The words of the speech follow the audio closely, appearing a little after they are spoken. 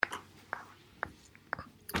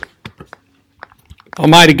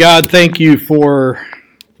Almighty God, thank you for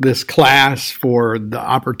this class, for the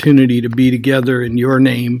opportunity to be together in your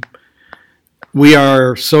name. We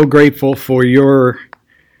are so grateful for your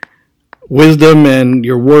wisdom and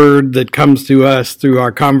your word that comes to us through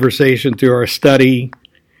our conversation, through our study.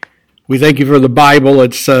 We thank you for the Bible.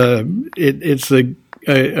 It's a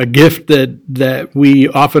gift that we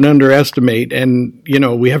often underestimate, and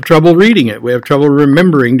we have trouble reading it. We have trouble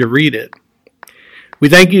remembering to read it. We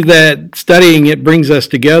thank you that studying it brings us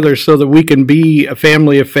together so that we can be a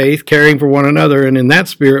family of faith, caring for one another. And in that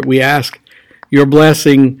spirit, we ask your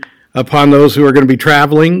blessing upon those who are going to be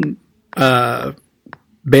traveling,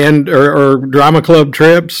 band or drama club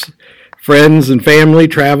trips, friends and family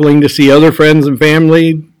traveling to see other friends and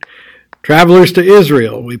family, travelers to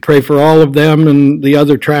Israel. We pray for all of them and the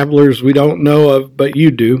other travelers we don't know of, but you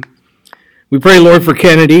do. We pray, Lord, for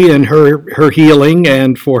Kennedy and her healing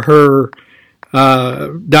and for her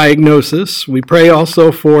diagnosis. We pray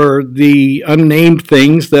also for the unnamed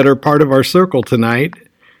things that are part of our circle tonight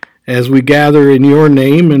as we gather in your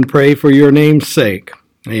name and pray for your name's sake.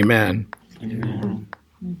 Amen. Amen.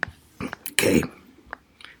 Okay.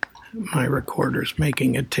 My recorder's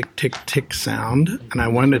making a tick, tick, tick sound, and I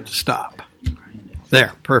want it to stop.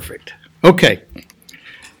 There, perfect. Okay.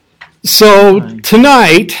 So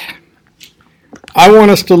tonight, I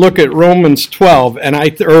want us to look at Romans 12, and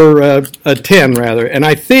 10 rather, and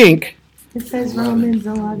I think it says Romans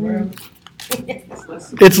 11.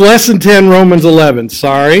 It's lesson 10, Romans 11.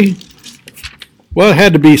 Sorry. Well, it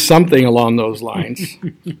had to be something along those lines.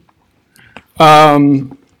 I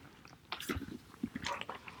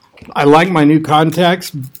like my new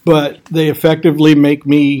contacts, but they effectively make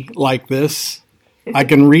me like this. I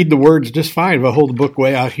can read the words just fine if I hold the book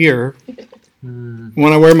way out here.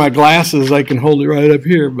 When I wear my glasses, I can hold it right up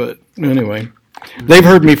here, but anyway. They've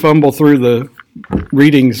heard me fumble through the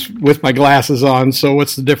readings with my glasses on, so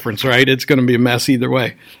what's the difference, right? It's going to be a mess either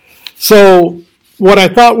way. So, what I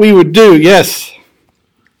thought we would do, yes?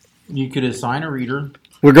 You could assign a reader.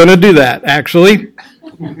 We're going to do that, actually.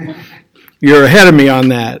 You're ahead of me on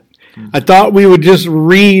that. I thought we would just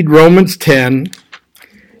read Romans 10,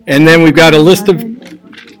 and then we've got a list of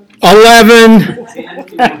 11.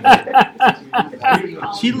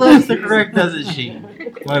 She loves to correct, doesn't she?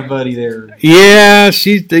 My buddy there. Yeah,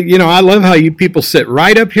 she's. I love how you people sit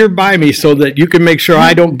right up here by me so that you can make sure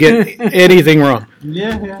I don't get anything wrong.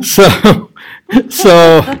 Yeah. So,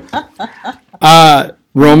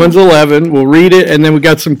 Romans 11, we'll read it, and then we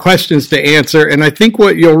got some questions to answer. And I think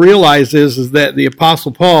what you'll realize is that the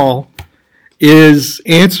Apostle Paul is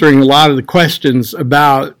answering a lot of the questions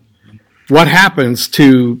about what happens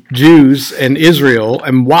to Jews and Israel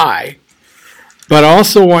and why. But I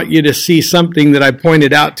also want you to see something that I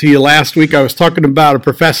pointed out to you last week. I was talking about a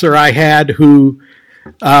professor I had who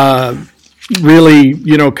really,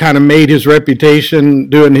 kind of made his reputation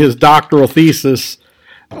doing his doctoral thesis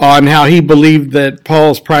on how he believed that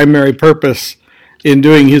Paul's primary purpose in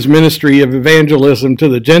doing his ministry of evangelism to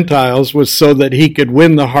the Gentiles was so that he could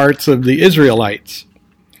win the hearts of the Israelites.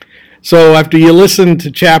 So after you listen to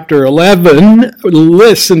chapter 11,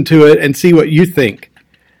 listen to it and see what you think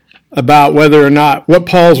about whether or not, what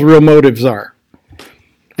Paul's real motives are.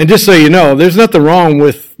 And just so you know, there's nothing wrong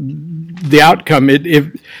with the outcome.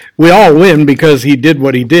 We all win because he did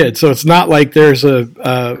what he did. So it's not like there's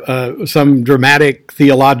some dramatic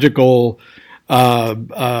theological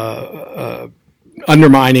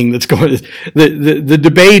undermining that's going. The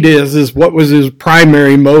debate is what was his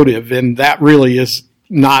primary motive, and that really is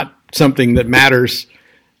not something that matters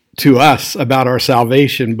to us about our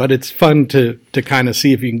salvation, but it's fun to kind of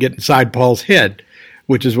see if you can get inside Paul's head,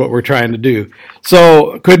 which is what we're trying to do.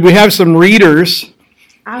 So could we have some readers?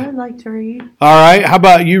 I would like to read. All right. How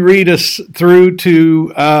about you read us through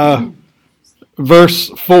to verse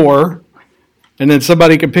 4, and then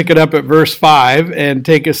somebody can pick it up at verse 5 and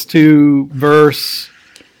take us to verse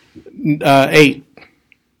 8.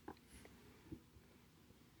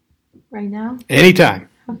 Right now? Anytime.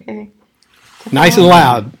 Okay. Nice and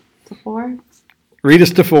loud. To 4? Read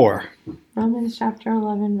us to 4. Romans chapter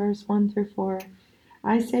 11, verse 1 through 4.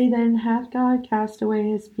 I say then, hath God cast away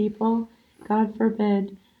his people? God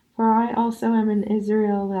forbid. For I also am an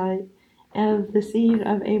Israelite, of the seed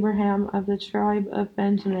of Abraham, of the tribe of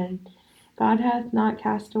Benjamin. God hath not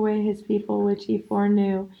cast away his people which he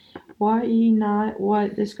foreknew. Wot ye not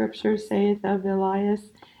what the Scripture saith of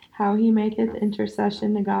Elias, how he maketh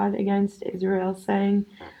intercession to God against Israel, saying,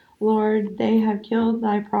 Lord, they have killed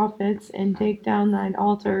thy prophets, and take down thine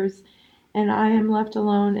altars, and I am left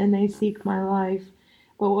alone, and they seek my life.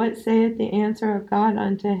 But what saith the answer of God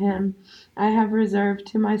unto him? I have reserved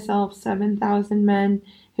to myself 7,000 men,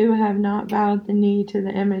 who have not bowed the knee to the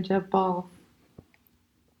image of Baal.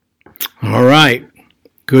 All right.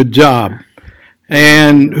 Good job.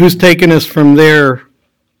 And who's taking us from there?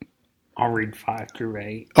 I'll read 5 through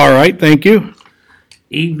 8. All right. Thank you.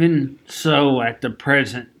 Even so, at the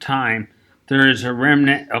present time, there is a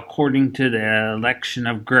remnant according to the election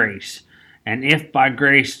of grace. And if by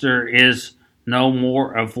grace there is no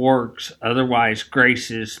more of works, otherwise grace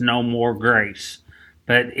is no more grace.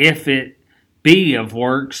 But if it be of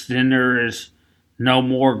works, then there is no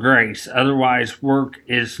more grace, otherwise work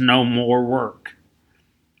is no more work.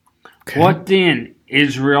 Okay. What then?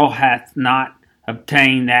 Israel hath not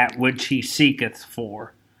obtained that which he seeketh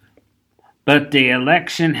for, but the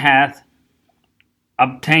election hath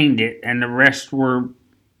obtained it, and the rest were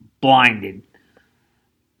blinded.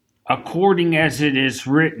 According as it is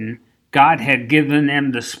written, God had given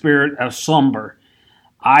them the spirit of slumber,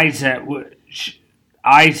 eyes that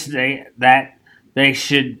they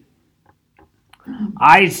should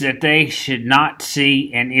not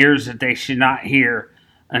see, and ears that they should not hear,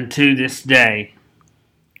 unto this day.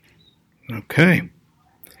 Okay.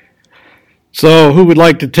 So who would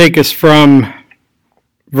like to take us from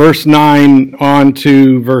verse 9 on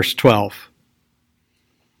to verse 12?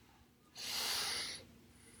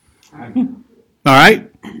 All right.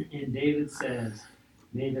 And David says,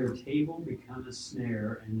 may their table become a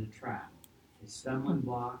snare and a trap, a stumbling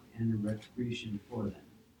block and a retribution for them.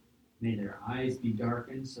 May their eyes be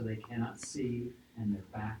darkened so they cannot see, and their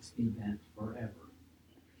backs be bent forever.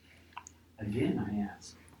 Again I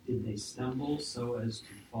ask, did they stumble so as to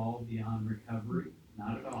fall beyond recovery?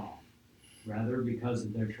 Not at all. Rather, because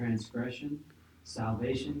of their transgression,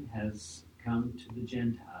 salvation has come to the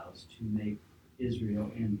Gentiles to make Israel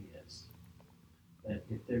envious. But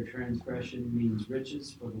if their transgression means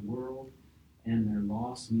riches for the world, and their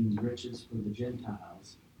loss means riches for the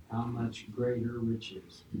Gentiles, how much greater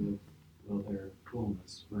riches will their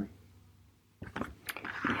fullness bring?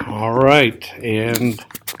 All right. And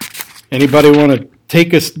anybody want to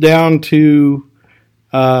take us down to,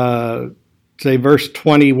 say, verse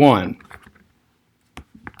 21?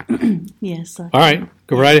 Yes. All right.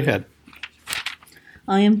 Go right ahead.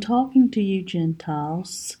 I am talking to you,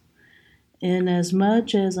 Gentiles.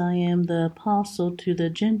 Inasmuch as I am the apostle to the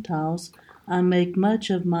Gentiles, I make much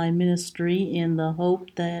of my ministry in the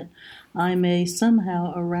hope that I may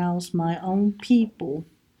somehow arouse my own people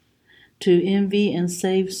to envy and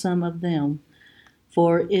save some of them.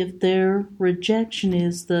 For if their rejection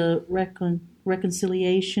is the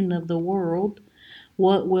reconciliation of the world,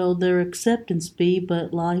 what will their acceptance be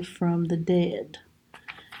but life from the dead?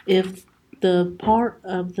 If the part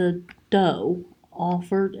of the dough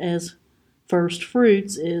offered as first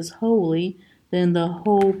fruits is holy, then the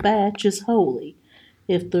whole batch is holy.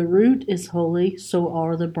 If the root is holy, so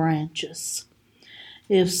are the branches.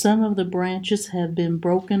 If some of the branches have been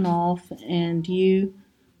broken off, and you,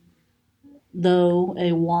 though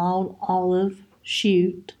a wild olive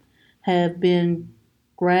shoot, have been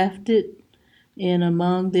grafted in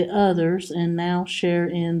among the others, and now share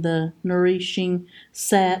in the nourishing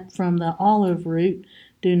sap from the olive root,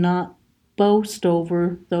 do not boast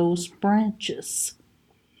over those branches.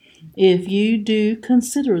 If you do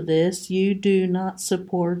consider this, you do not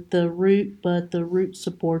support the root, but the root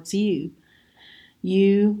supports you.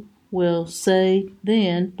 You will say,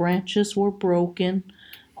 then, branches were broken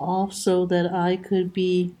off so that I could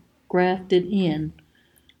be grafted in.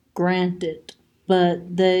 Granted,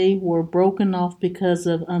 but they were broken off because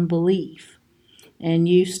of unbelief, and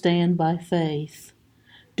you stand by faith.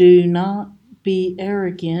 Do not be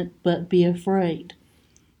arrogant, but be afraid.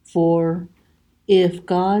 For if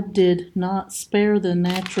God did not spare the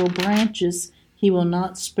natural branches, he will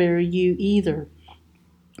not spare you either.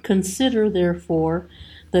 Consider, therefore,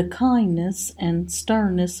 the kindness and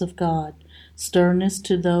sternness of God, sternness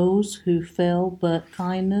to those who fell, but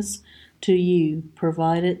kindness to you,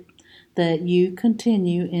 provided that you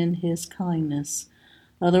continue in his kindness.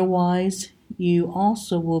 Otherwise, you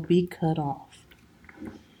also will be cut off.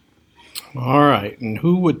 All right. And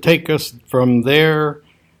who would take us from there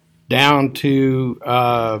down to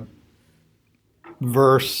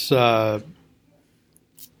verse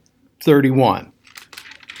 31?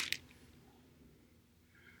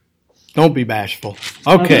 Don't be bashful.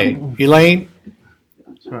 Okay. Elaine?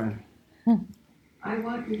 Sorry. I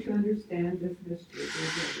want you to understand this mystery, dear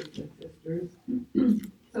brothers and sisters,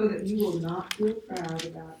 so that you will not feel proud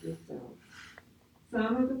about yourselves.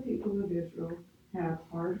 Some of the people of Israel have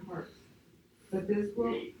hard hearts, but this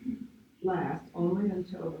will last only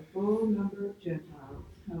until the full number of Gentiles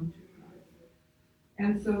come to Christ.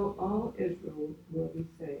 And so all Israel will be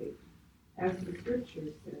saved. As the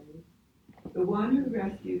scriptures say, the The one who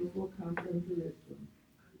rescues will come from Jerusalem,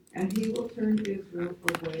 and he will turn Israel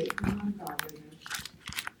away from ungodliness.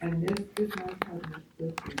 And this is my covenant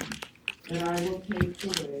with them, that I will take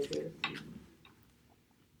away their sins.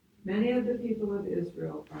 Many of the people of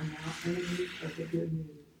Israel are now enemies of the good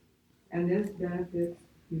news, and this benefits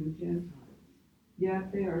you Gentiles.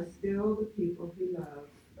 Yet they are still the people he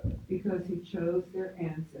loves, because he chose their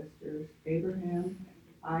ancestors, Abraham,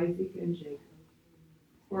 Isaac, and Jacob.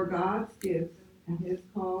 For God's gifts and his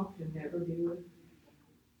call can never be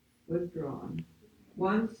withdrawn.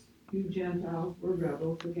 Once you Gentiles were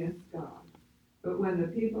rebels against God, but when the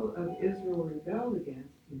people of Israel rebelled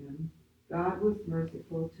against him, God was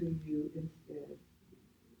merciful to you instead.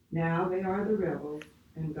 Now they are the rebels,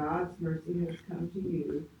 and God's mercy has come to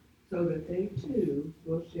you, so that they too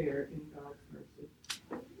will share in God's mercy.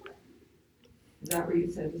 Is that where you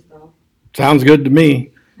said to stop? Sounds good to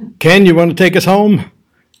me. Ken, you want to take us home?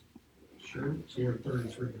 Sure. So we're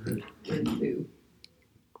 33, right? 32.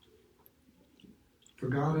 For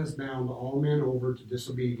God has bound all men over to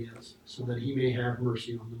disobedience, so that he may have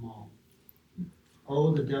mercy on them all.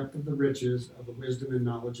 Oh, the depth of the riches of the wisdom and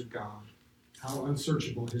knowledge of God! How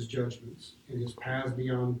unsearchable his judgments, and his paths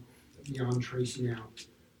beyond tracing out.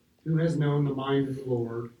 Who has known the mind of the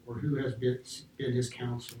Lord, or who has been his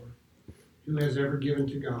counselor? Who has ever given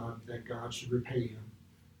to God that God should repay him?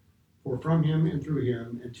 For from him and through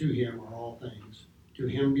him and to him are all things. To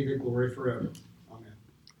him be the glory forever. Amen.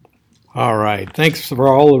 All right. Thanks for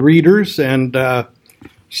all the readers. And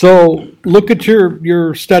so look at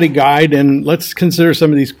your study guide and let's consider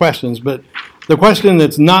some of these questions. But the question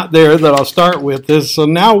that's not there that I'll start with is, so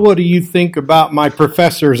now what do you think about my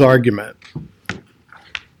professor's argument?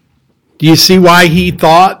 Do you see why he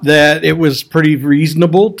thought that it was pretty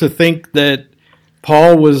reasonable to think that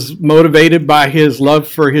Paul was motivated by his love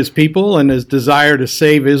for his people and his desire to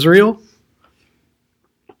save Israel?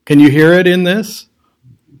 Can you hear it in this?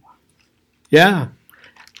 Yeah.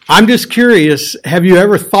 I'm just curious, have you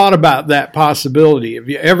ever thought about that possibility? Have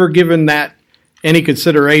you ever given that any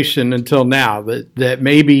consideration until now, that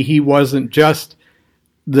maybe he wasn't just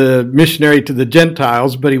the missionary to the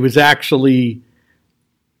Gentiles, but he was actually,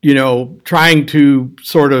 trying to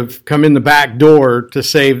sort of come in the back door to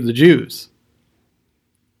save the Jews?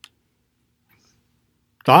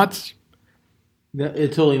 Thoughts? It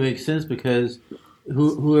totally makes sense because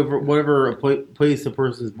whatever place the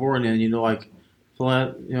person is born in,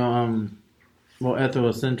 ethnocentrism,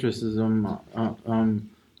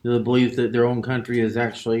 the belief that their own country is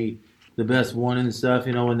actually the best one and stuff,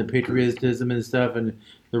 and the patriotism and stuff, and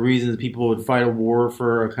the reasons people would fight a war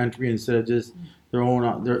for a country instead of just their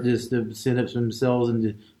own, just to stand up to themselves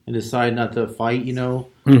and decide not to fight,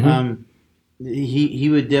 Mm-hmm. He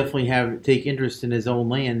would definitely take interest in his own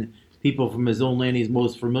land, people from his own land he's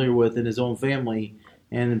most familiar with, and his own family,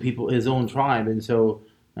 and his own tribe, and so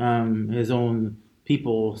his own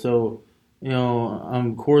people. So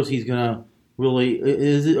of course he's gonna really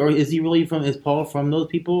is he really is Paul from those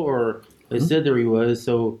people, or they said that he was?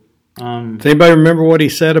 So does anybody remember what he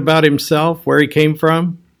said about himself, where he came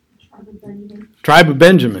from? Tribe of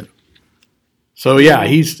Benjamin. So yeah,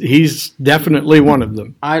 he's definitely one of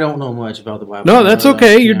them. I don't know much about the Bible. No, that's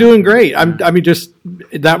okay. You're doing great.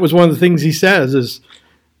 That was one of the things he says is,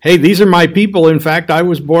 hey, these are my people. In fact, I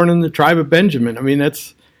was born in the tribe of Benjamin.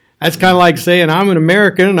 That's kind of like saying I'm an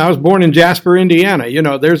American and I was born in Jasper, Indiana.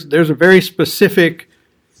 There's a very specific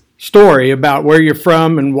story about where you're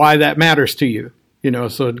from and why that matters to you.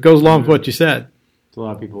 So it goes along with what you said. It's a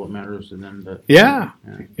lot of people it matters to them, but yeah.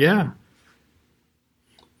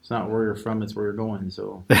 It's not where you're from; it's where you're going.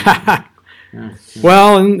 So,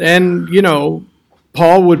 Well, and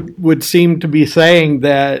Paul would seem to be saying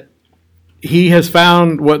that he has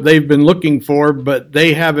found what they've been looking for, but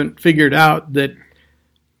they haven't figured out that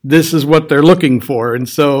this is what they're looking for, and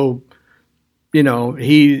so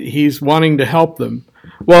he's wanting to help them.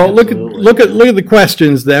 Well, look at the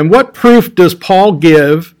questions then. What proof does Paul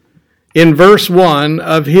give in verse 1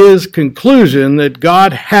 of his conclusion that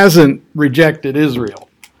God hasn't rejected Israel?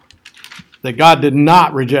 That God did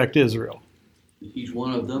not reject Israel. He's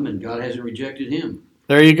one of them, and God hasn't rejected him.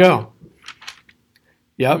 There you go.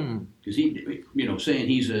 Yep. Because he, saying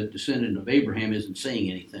he's a descendant of Abraham isn't saying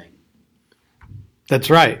anything. That's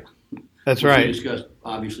right. That's right. We discussed,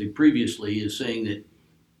 obviously, previously, is saying that,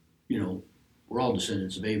 we're all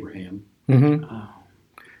descendants of Abraham. Mm-hmm.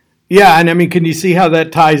 Yeah, and can you see how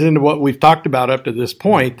that ties into what we've talked about up to this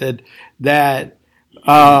point? That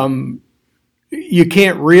you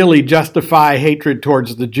can't really justify hatred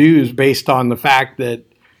towards the Jews based on the fact that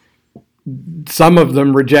some of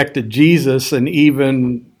them rejected Jesus and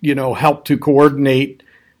even, helped to coordinate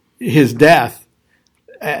his death,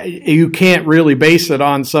 you can't really base it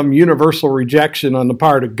on some universal rejection on the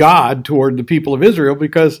part of God toward the people of Israel,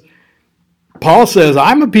 because Paul says,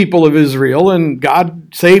 I'm a people of Israel and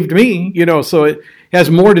God saved me, so it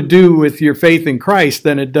has more to do with your faith in Christ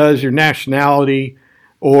than it does your nationality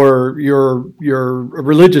or your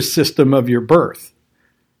religious system of your birth.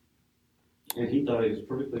 And he thought he was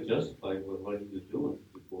perfectly justified with what he was doing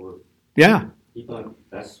before. Yeah. He thought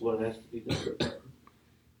that's what has to be done.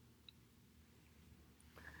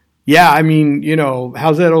 Yeah, I mean,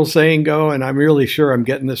 how's that old saying go? And I'm really sure I'm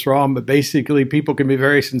getting this wrong, but basically people can be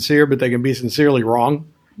very sincere, but they can be sincerely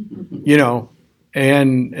wrong,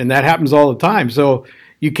 and that happens all the time. So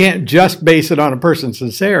you can't just base it on a person's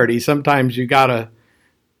sincerity. Sometimes you gotta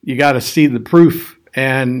see the proof,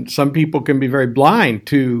 and some people can be very blind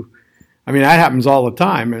to, I mean, that happens all the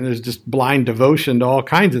time, and there's just blind devotion to all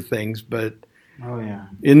kinds of things, but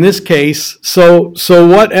in this case, so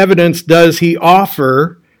what evidence does he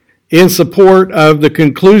offer in support of the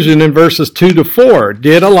conclusion in verses 2 to 4?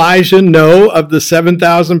 Did Elijah know of the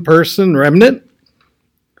 7,000 person remnant?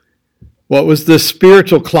 What was the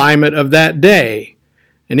spiritual climate of that day?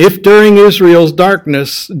 And if during Israel's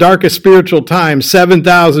darkest spiritual time,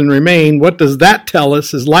 7,000 remain, what does that tell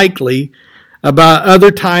us is likely about other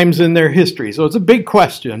times in their history? So it's a big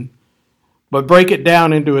question, but break it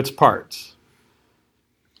down into its parts.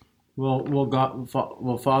 Well,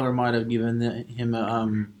 Father might have given him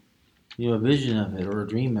a vision of it or a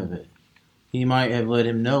dream of it. He might have let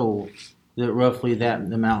him know that roughly that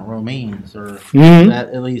the amount remains, or that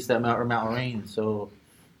at least that amount remains. So,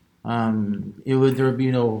 would there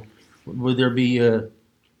be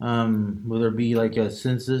like a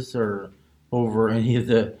census or over any of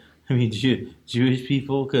the Jewish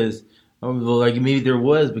people? Because like maybe there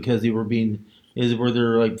was, because they were were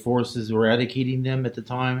there like forces eradicating them at the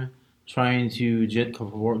time, trying to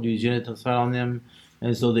do genocide on them.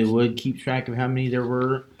 And so they would keep track of how many there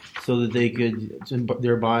were, so that they could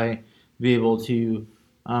thereby be able to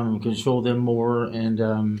control them more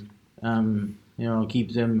and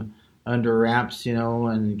keep them under wraps,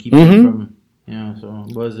 and keep them from, So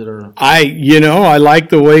was it or I like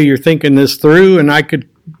the way you're thinking this through, and I could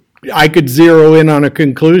zero in on a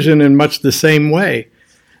conclusion in much the same way.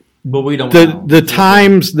 But we don't know. The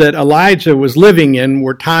times that Elijah was living in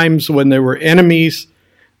were times when there were enemies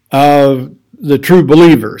of the true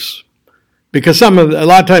believers, because a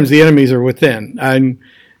lot of times the enemies are within. And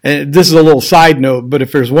this is a little side note, but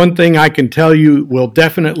if there's one thing I can tell you will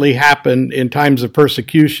definitely happen in times of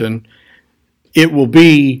persecution, it will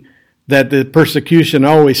be that the persecution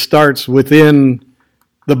always starts within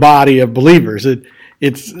the body of believers.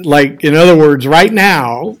 It's like, in other words, right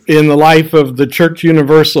now in the life of the Church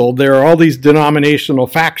Universal, there are all these denominational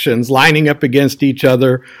factions lining up against each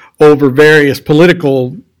other over various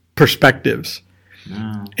political perspectives.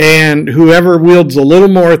 Wow. And whoever wields a little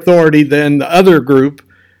more authority than the other group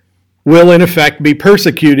will in effect be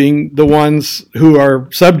persecuting the ones who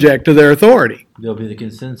are subject to their authority. They'll be the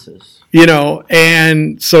consensus.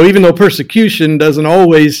 And so even though persecution doesn't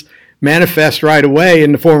always manifest right away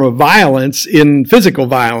in the form of violence, in physical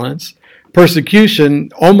violence,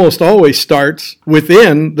 persecution almost always starts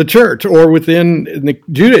within the church or within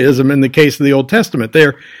Judaism in the case of the Old Testament.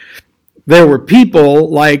 There were people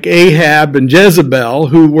like Ahab and Jezebel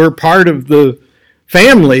who were part of the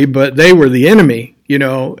family, but they were the enemy,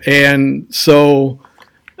 and so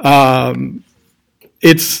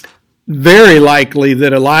it's very likely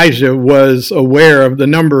that Elijah was aware of the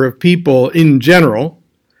number of people in general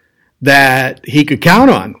that he could count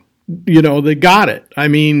on, that got it. I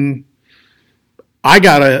mean, I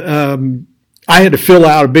had to fill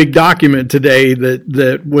out a big document today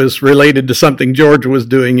that was related to something George was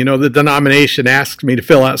doing. The denomination asks me to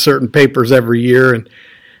fill out certain papers every year,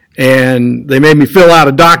 and they made me fill out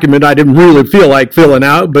a document I didn't really feel like filling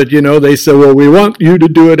out, but they said, well, we want you to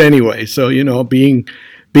do it anyway. So,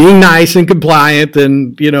 being nice and compliant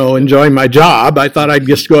and, enjoying my job, I thought I'd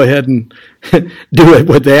just go ahead and do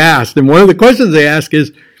what they asked. And one of the questions they ask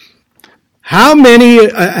is,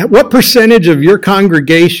 what percentage of your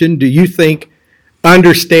congregation do you think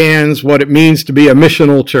understands what it means to be a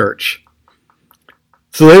missional church?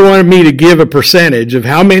 So they wanted me to give a percentage of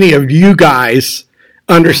how many of you guys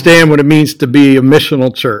understand what it means to be a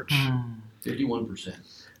missional church. 51%.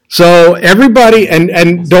 So everybody,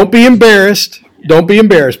 and don't be embarrassed,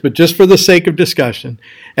 but just for the sake of discussion,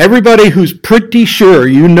 everybody who's pretty sure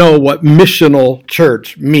you know what missional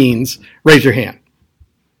church means, raise your hand.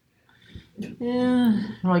 Yeah,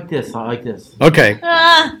 I like this. Okay.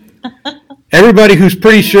 Everybody who's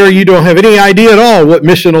pretty sure you don't have any idea at all what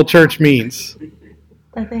missional church means.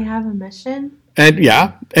 That they have a mission?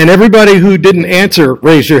 And everybody who didn't answer,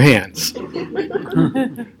 raise your hands.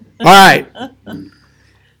 All right.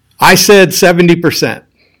 I said 70%.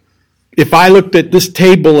 If I looked at this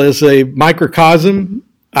table as a microcosm,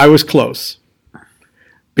 I was close.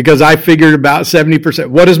 Because I figured about 70%.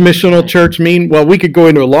 What does missional church mean? Well, we could go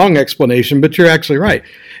into a long explanation, but you're actually right.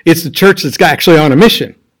 It's the church that's actually on a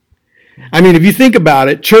mission. I mean, if you think about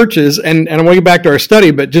it, churches, and I want to get back to our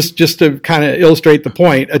study, but just to kind of illustrate the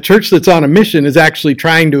point, a church that's on a mission is actually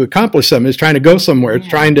trying to accomplish something, is trying to go somewhere, it's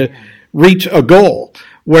trying to reach a goal.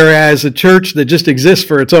 Whereas a church that just exists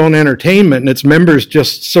for its own entertainment and its members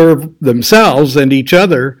just serve themselves and each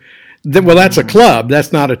other, well, that's a club.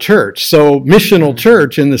 That's not a church. So missional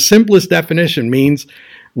church, in the simplest definition, means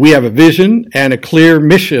we have a vision and a clear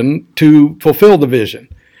mission to fulfill the vision.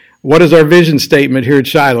 What is our vision statement here at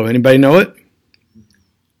Shiloh? Anybody know it?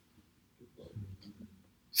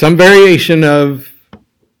 Some variation of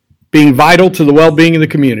being vital to the well-being of the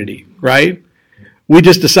community, right? We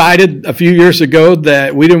just decided a few years ago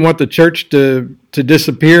that we didn't want the church to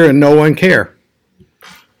disappear and no one care.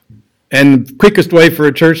 And the quickest way for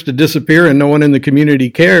a church to disappear and no one in the community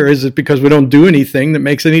care is because we don't do anything that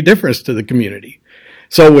makes any difference to the community.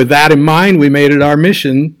 So with that in mind, we made it our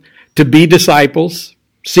mission to be disciples,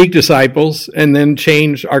 seek disciples, and then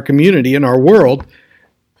change our community and our world.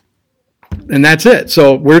 And that's it.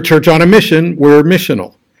 So we're a church on a mission. We're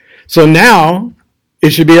missional. So now it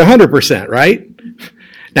should be 100%, right?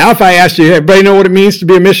 Now, if I asked you, everybody know what it means to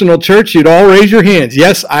be a missional church, you'd all raise your hands.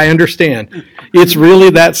 Yes, I understand. It's really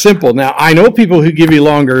that simple. Now, I know people who give you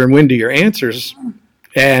longer and windier answers,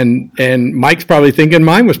 and Mike's probably thinking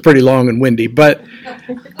mine was pretty long and windy, but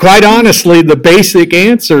quite honestly, the basic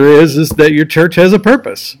answer is that your church has a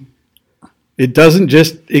purpose. It doesn't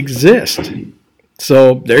just exist.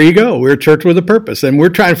 So there you go. We're a church with a purpose, and we're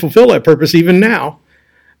trying to fulfill that purpose even now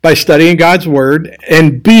by studying God's Word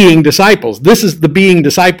and being disciples. This is the being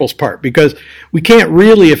disciples part, because we can't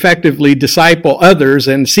really effectively disciple others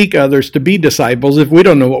and seek others to be disciples if we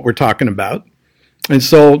don't know what we're talking about. And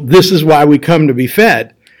so this is why we come to be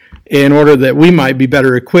fed, in order that we might be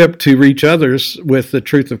better equipped to reach others with the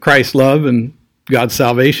truth of Christ's love and God's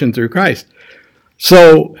salvation through Christ.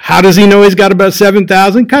 So how does he know he's got about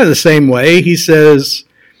 7,000? Kind of the same way. He says,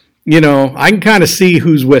 I can kind of see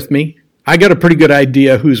who's with me. I got a pretty good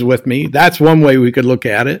idea who's with me. That's one way we could look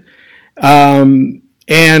at it. And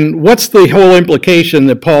what's the whole implication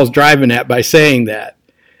that Paul's driving at by saying that?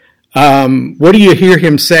 What do you hear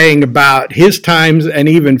him saying about his times and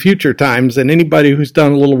even future times? And anybody who's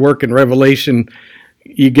done a little work in Revelation,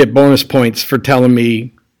 you get bonus points for telling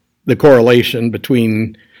me the correlation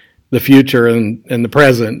between the future and the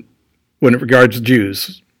present when it regards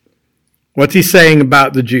Jews. What's he saying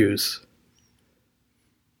about the Jews?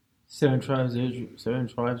 7 tribes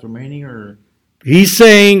remaining, or he's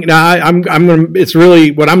saying, I'm gonna, it's really,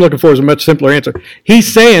 what I'm looking for is a much simpler answer.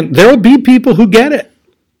 He's saying there'll be people who get it.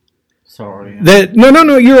 Sorry.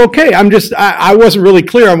 No, you're okay. I wasn't really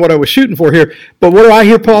clear on what I was shooting for here. But what do I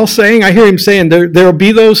hear Paul saying? I hear him saying there'll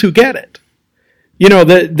be those who get it.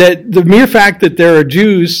 That the mere fact that there are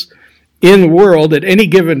Jews in the world at any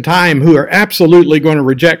given time who are absolutely going to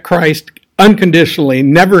reject Christ unconditionally,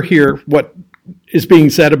 never hear what is being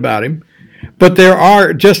said about him, but there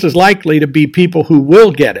are just as likely to be people who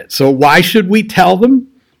will get it. So why should we tell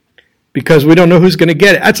them? Because we don't know who's going to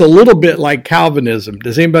get it. That's a little bit like Calvinism.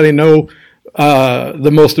 Does anybody know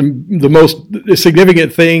the most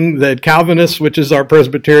significant thing that Calvinists, which is our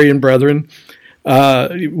Presbyterian brethren,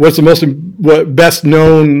 what's the best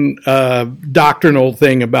known doctrinal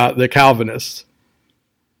thing about the Calvinists?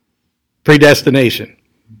 Predestination.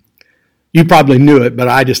 You probably knew it, but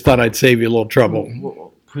I just thought I'd save you a little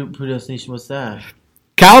trouble. Predestination, what's that?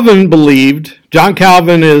 Calvin believed, John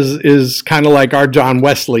Calvin is kind of like our John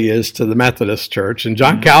Wesley is to the Methodist Church, and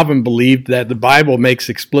John Calvin believed that the Bible makes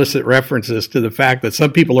explicit references to the fact that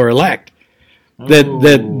some people are elect.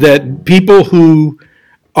 That people who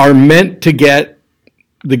are meant to get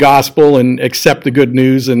the gospel and accept the good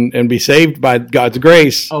news and be saved by God's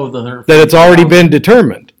grace, that it's already been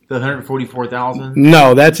determined. The 144,000?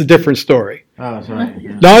 No, that's a different story. Oh, that's right.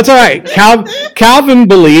 Yeah. No, it's all right. Calvin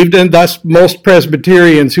believed, and thus most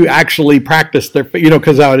Presbyterians who actually practice their,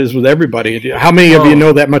 because how it is with everybody. How many of you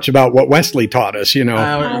know that much about what Wesley taught us,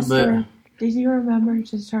 Pastor, did you remember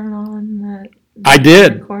to turn on the I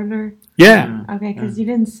did. recorder? Yeah. Okay, because you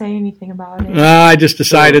didn't say anything about it. I just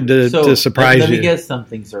decided to surprise you. Let me guess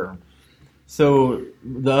something, sir. So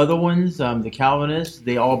the other ones, the Calvinists,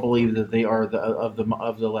 they all believe that they are of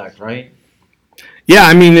the elect, right? Yeah,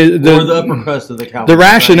 I mean or the upper crust of the Calvinists. The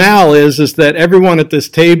rationale is that everyone at this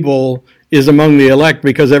table is among the elect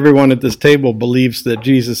because everyone at this table believes that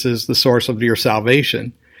Jesus is the source of your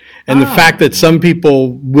salvation. And the fact that some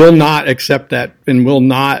people will not accept that and will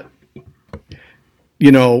not,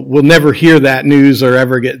 will never hear that news or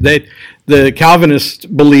ever the Calvinists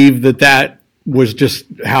believe that was just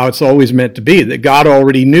how it's always meant to be, that God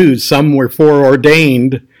already knew some were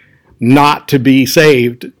foreordained not to be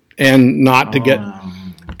saved and not to get.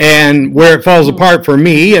 And where it falls apart for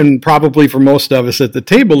me and probably for most of us at the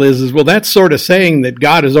table is well, that's sort of saying that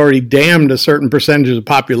God has already damned a certain percentage of the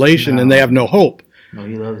population and they have no hope. No,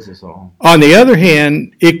 he loves us all. On the other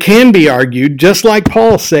hand, it can be argued, just like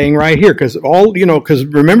Paul's saying right here, because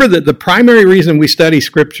remember that the primary reason we study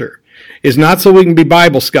Scripture is not so we can be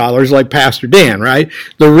Bible scholars like Pastor Dan, right?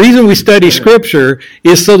 The reason we study Scripture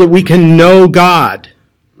is so that we can know God.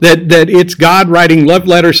 That it's God writing love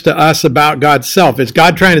letters to us about God's self. It's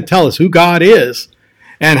God trying to tell us who God is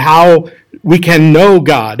and how we can know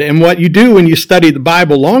God. And what you do when you study the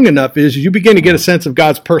Bible long enough is you begin to get a sense of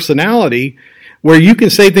God's personality, where you can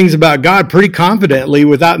say things about God pretty confidently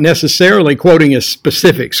without necessarily quoting a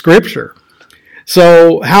specific scripture.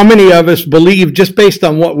 So how many of us believe, just based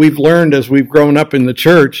on what we've learned as we've grown up in the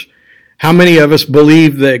church, how many of us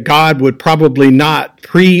believe that God would probably not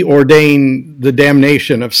preordain the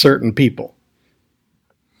damnation of certain people?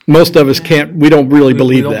 Most of us can't. We don't really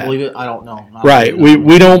believe we don't that. Believe it? I don't know. Right.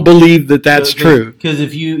 We don't believe that that's true. Because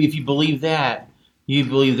if you believe that, you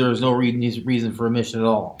believe there is no reason for remission at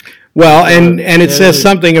all. Well, and it says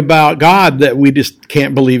something about God that we just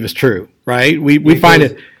can't believe is true, right? We find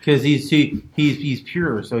it because he's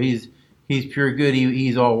pure, so he's pure good.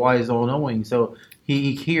 He's all wise, all knowing. So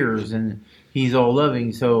he cares and he's all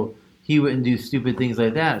loving. So he wouldn't do stupid things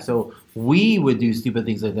like that. So we would do stupid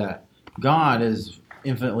things like that. God is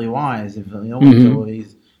infinitely wise, infinitely knowing. Mm-hmm. So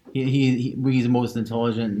he's most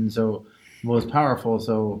intelligent and so most powerful.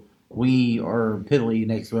 So we are piddly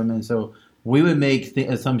next to him, and so we would make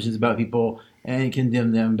assumptions about people and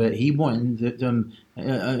condemn them, but he wouldn't.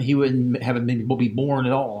 He wouldn't have people be born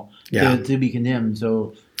at all to be condemned.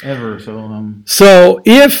 So ever. So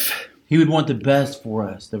if he would want the best for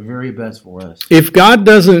us, the very best for us. If God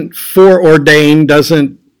doesn't foreordain,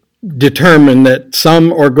 doesn't determine that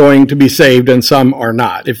some are going to be saved and some are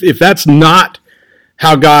not, if that's not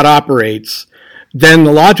how God operates, then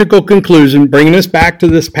the logical conclusion, bringing us back to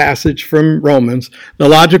this passage from Romans, the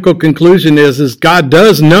logical conclusion is God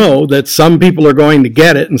does know that some people are going to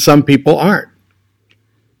get it and some people aren't.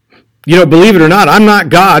 Believe it or not, I'm not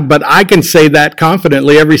God, but I can say that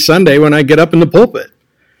confidently every Sunday when I get up in the pulpit.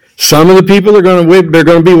 Some of the people they're going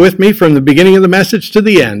to be with me from the beginning of the message to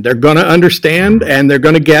the end. They're going to understand and they're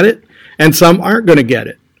going to get it, and some aren't going to get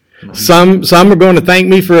it. Some are going to thank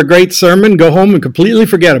me for a great sermon, go home and completely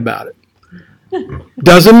forget about it.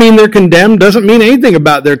 Doesn't mean they're condemned, doesn't mean anything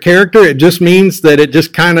about their character. It just means that it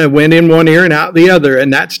just kind of went in one ear and out the other,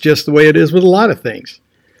 and that's just the way it is with a lot of things.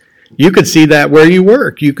 You could see that where you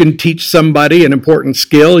work. You can teach somebody an important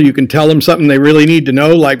skill. You can tell them something they really need to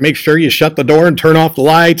know, like make sure you shut the door and turn off the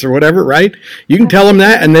lights or whatever, right? You can tell them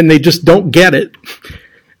that, and then they just don't get it.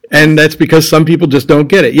 And that's because some people just don't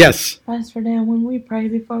get it. Yes? Pastor Dan, when we pray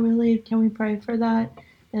before we leave, can we pray for that?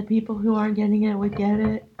 That people who aren't getting it would get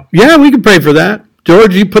it? Yeah, we can pray for that.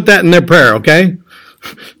 George, you put that in their prayer, okay?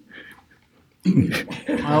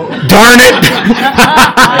 Darn it!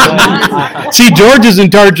 See, George is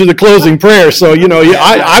in charge of the closing prayer, so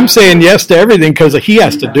I'm saying yes to everything because he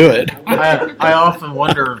has to do it. I often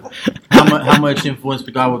wonder how much influence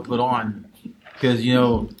God would put on, because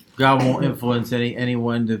God won't influence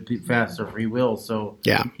anyone to fast their free will. So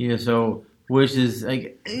so which is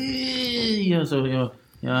like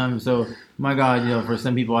so my God, for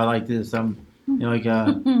some people I like this.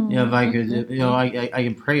 If I could, I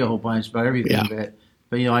can pray a whole bunch about everything,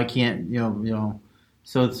 but I can't,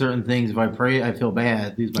 so certain things, if I pray, I feel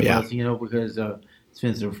bad, lose my blessing, because it's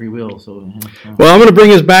against their free will. So. Well, I'm going to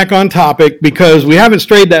bring us back on topic because we haven't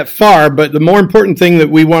strayed that far, but the more important thing that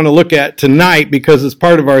we want to look at tonight, because it's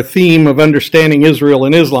part of our theme of understanding Israel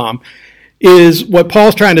and Islam, is what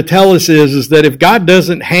Paul's trying to tell us is that if God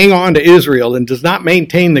doesn't hang on to Israel and does not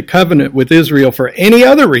maintain the covenant with Israel for any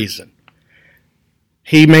other reason,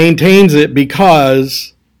 he maintains it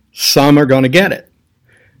because some are going to get it.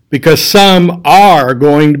 Because some are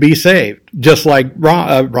going to be saved. Just like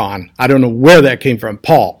Ron. I don't know where that came from.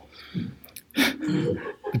 Paul. We're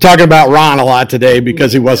talking about Ron a lot today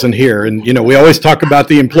because he wasn't here. And, we always talk about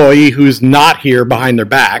the employee who's not here behind their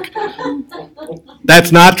back.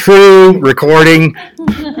 That's not true. Recording.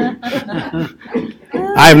 I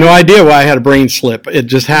have no idea why I had a brain slip. It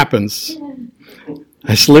just happens.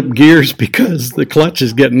 I slipped gears because the clutch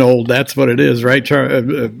is getting old. That's what it is, right,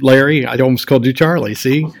 Larry? I almost called you Charlie,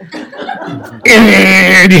 see?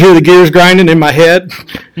 And you hear the gears grinding in my head?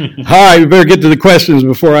 All right, we better get to the questions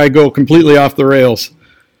before I go completely off the rails.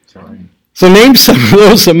 Sorry. So name some of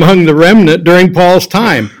those among the remnant during Paul's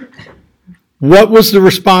time. What was the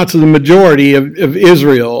response of the majority of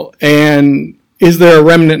Israel? And is there a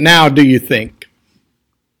remnant now, do you think?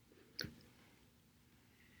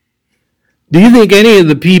 Do you think any of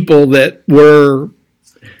the people that were...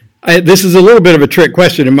 this is a little bit of a trick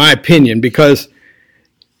question in my opinion, because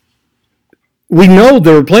we know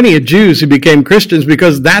there were plenty of Jews who became Christians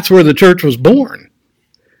because that's where the church was born.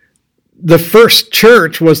 The first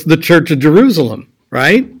church was the Church of Jerusalem,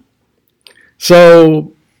 right?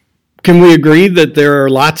 So can we agree that there are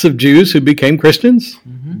lots of Jews who became Christians?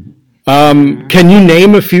 Mm-hmm. Can you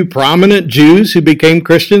name a few prominent Jews who became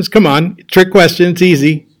Christians? Come on, trick question, it's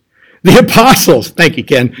easy. The apostles. Thank you,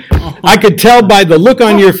 Ken. I could tell by the look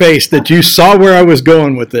on your face that you saw where I was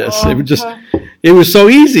going with this. It was so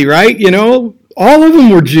easy, right? You know, all of them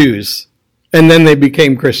were Jews, and then they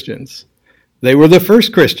became Christians. They were the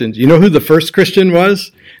first Christians. You know who the first Christian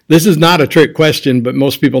was? This is not a trick question, but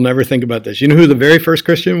most people never think about this. You know who the very first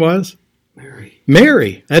Christian was?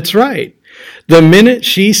 Mary. That's right. The minute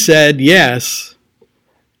she said yes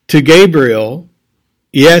to Gabriel,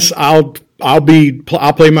 yes, I'll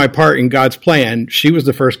play my part in God's plan, she was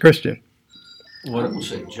the first Christian. What it will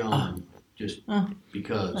say, John, just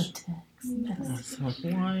because.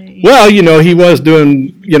 Well, you know, he was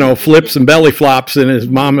doing, you know, flips and belly flops in his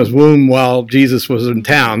mama's womb while Jesus was in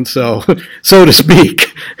town, so to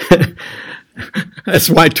speak.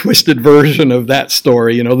 That's my twisted version of that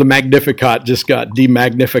story. You know, the Magnificat just got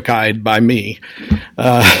demagnified by me.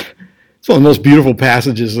 It's one of the most beautiful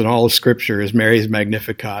passages in all of Scripture is Mary's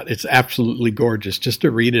Magnificat. It's absolutely gorgeous just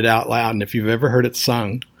to read it out loud. And if you've ever heard it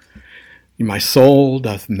sung, my soul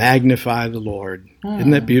doth magnify the Lord.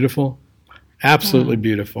 Isn't that beautiful? Absolutely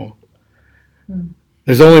beautiful.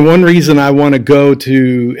 There's only one reason I want to go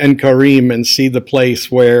to En-Karim and see the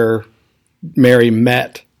place where Mary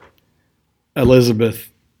met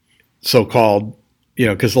Elizabeth, so-called, you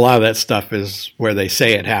know, because a lot of that stuff is where they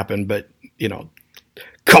say it happened, but, you know,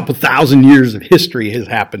 couple thousand years of history has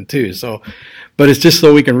happened too. So, but it's just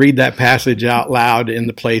so we can read that passage out loud in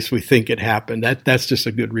the place we think it happened. That's just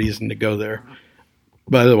a good reason to go there.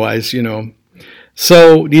 But otherwise, you know.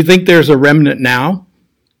 So, do you think there's a remnant now?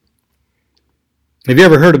 Have you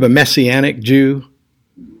ever heard of a Messianic Jew?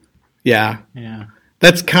 Yeah.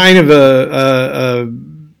 That's kind of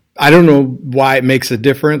I don't know why it makes a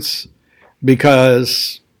difference,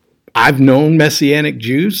 because I've known Messianic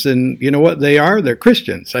Jews, and you know what they are? They're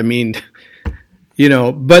Christians. I mean, you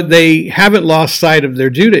know, but they haven't lost sight of their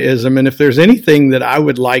Judaism. And if there's anything that I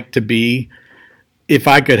would like to be, if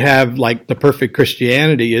I could have like the perfect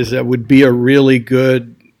Christianity, is that would be a really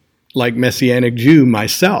good, like, Messianic Jew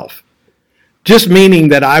myself. Just meaning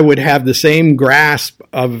that I would have the same grasp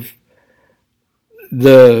of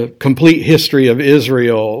the complete history of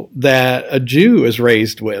Israel that a Jew is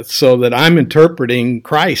raised with, so that I'm interpreting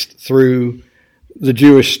Christ through the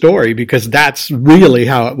Jewish story, because that's really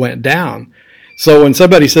how it went down. So when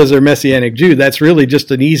somebody says they're a Messianic Jew, that's really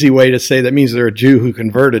just an easy way to say that means they're a Jew who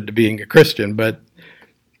converted to being a Christian. But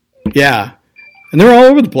yeah, and they're all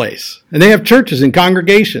over the place, and they have churches and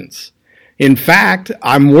congregations. In fact,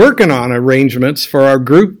 I'm working on arrangements for our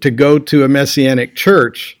group to go to a Messianic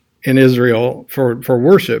church in Israel for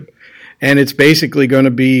worship. And it's basically going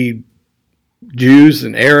to be Jews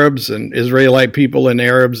and Arabs and Israelite people and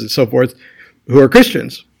Arabs and so forth who are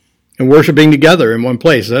Christians and worshiping together in one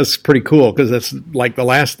place. That's pretty cool, because that's like the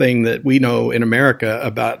last thing that we know in America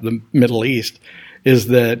about the Middle East is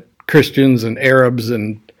that Christians and Arabs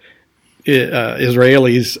and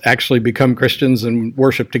Israelis actually become Christians and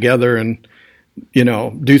worship together and, you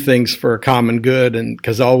know, do things for a common good. And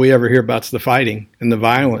because all we ever hear about is the fighting and the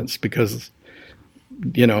violence, because,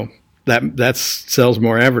 you know, that sells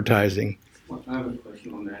more advertising. Well, I have a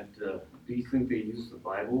question on that. Do you think they use the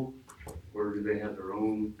Bible, or do they have their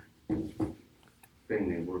own thing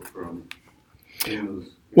they work from?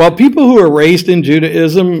 Well, people who are raised in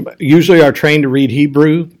Judaism usually are trained to read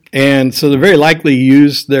Hebrew, and so they're very likely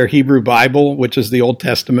use their Hebrew Bible, which is the Old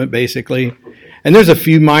Testament, basically. And there's a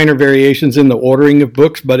few minor variations in the ordering of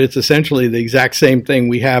books, but it's essentially the exact same thing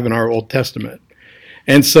we have in our Old Testament.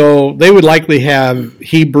 And so they would likely have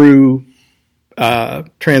Hebrew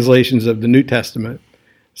translations of the New Testament.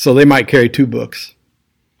 So they might carry two books.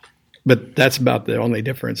 But that's about the only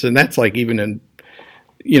difference. And that's like even in,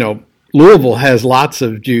 you know, Louisville has lots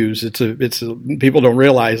of Jews. People don't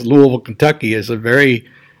realize Louisville, Kentucky is a very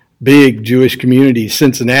big Jewish community.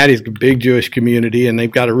 Cincinnati's a big Jewish community, and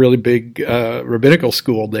they've got a really big rabbinical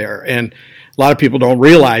school there. And a lot of people don't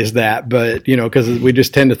realize that, but, because we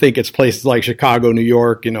just tend to think it's places like Chicago, New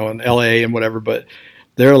York, and LA and whatever, but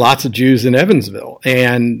there are lots of Jews in Evansville.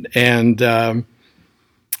 And Hammond,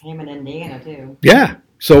 Indiana, too. Yeah.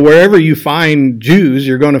 So wherever you find Jews,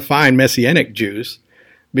 you're going to find Messianic Jews,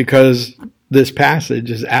 because this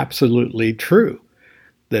passage is absolutely true,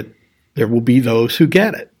 that there will be those who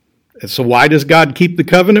get it. And so why does God keep the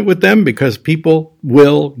covenant with them? Because people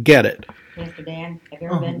will get it. Mr. Dan, have you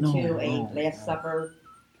ever been to a Last Supper?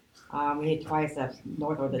 We did twice up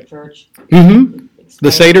north of the church. Mm-hmm.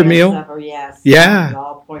 The Seder meal? Supper, yes. Yeah.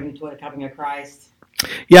 All pointing to the coming of Christ.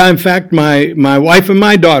 Yeah, in fact, my wife and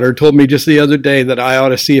my daughter told me just the other day that I ought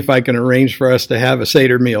to see if I can arrange for us to have a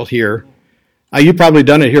Seder meal here. You've probably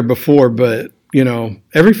done it here before, but,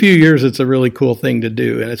 every few years it's a really cool thing to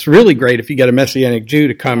do. And it's really great if you get a Messianic Jew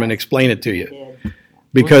to come and explain it to you.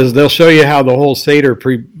 Because they'll show you how the whole Seder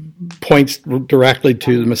points directly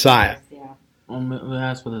to the Messiah.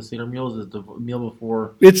 That's what the Seder meal is the meal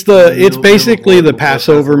before. It's basically the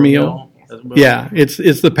Passover meal. Yeah,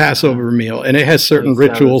 it's the Passover meal, and it has certain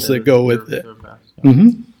rituals that go with it.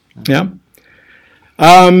 Mm-hmm. Yeah.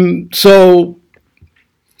 So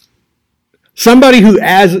somebody who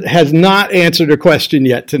has not answered a question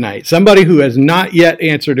yet tonight, somebody who has not yet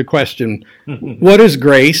answered a question, what is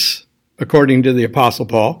grace, according to the Apostle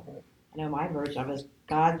Paul? I know my version of it is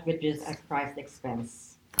God's riches at Christ's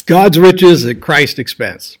expense. God's riches at Christ's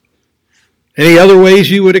expense. Any other ways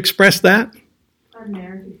you would express that?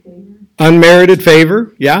 Unmerited favor. Unmerited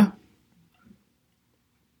favor, yeah.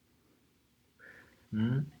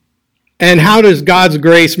 Mm-hmm. And how does God's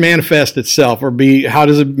grace manifest itself, how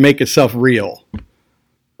does it make itself real?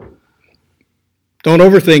 Don't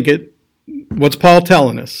overthink it. What's Paul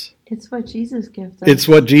telling us? It's what Jesus gives us. It's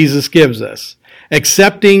what Jesus gives us.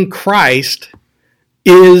 Accepting Christ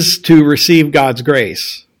is to receive God's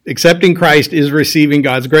grace. Accepting Christ is receiving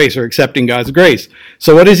God's grace, or accepting God's grace.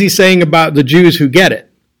 So what is he saying about the Jews who get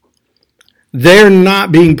it? They're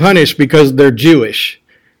not being punished because they're Jewish.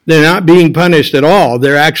 They're not being punished at all.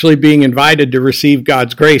 They're actually being invited to receive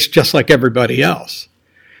God's grace just like everybody else.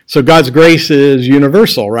 So God's grace is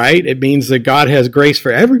universal, right? It means that God has grace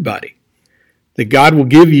for everybody. That God will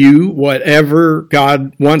give you whatever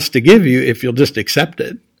God wants to give you if you'll just accept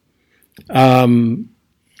it.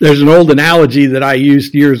 There's an old analogy that I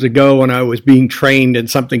used years ago when I was being trained in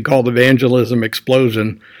something called Evangelism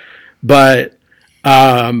Explosion. But,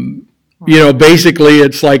 basically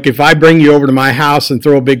it's like if I bring you over to my house and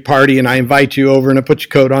throw a big party and I invite you over and I put your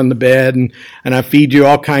coat on the bed and I feed you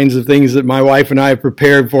all kinds of things that my wife and I have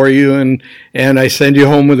prepared for you and I send you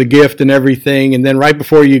home with a gift and everything. And then right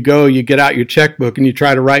before you go, you get out your checkbook and you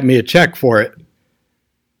try to write me a check for it.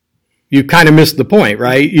 You kind of missed the point,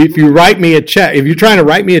 right? If you're trying to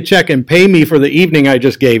write me a check and pay me for the evening I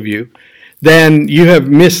just gave you, then you have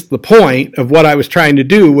missed the point of what I was trying to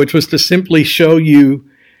do, which was to simply show you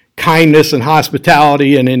kindness and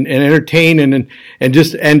hospitality and entertain and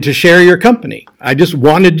to share your company. I just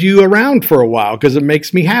wanted you around for a while because it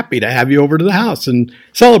makes me happy to have you over to the house and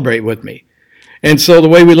celebrate with me. And so the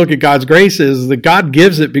way we look at God's grace is that God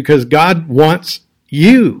gives it because God wants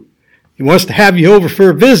you. He wants to have you over for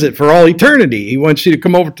a visit for all eternity. He wants you to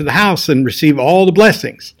come over to the house and receive all the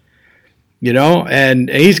blessings. And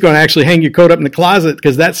he's going to actually hang your coat up in the closet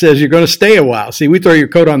because that says you're going to stay a while. See, we throw your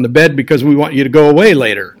coat on the bed because we want you to go away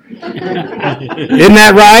later. Isn't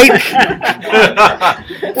that right?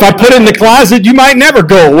 If I put it in the closet, you might never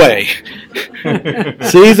go away.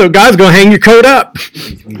 See, so God's going to hang your coat up.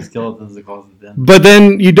 But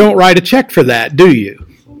then you don't write a check for that, do you?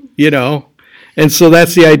 And so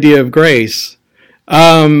that's the idea of grace.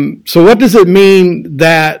 So what does it mean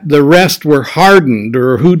that the rest were hardened,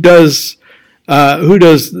 or who does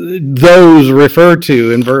those refer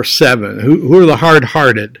to in verse 7? Who are the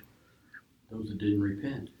hard-hearted? Those that didn't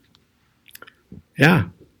repent. Yeah.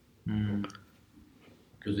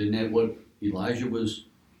 Because isn't that what Elijah was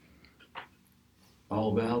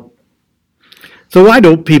all about? So why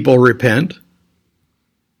don't people repent?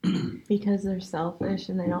 Because they're selfish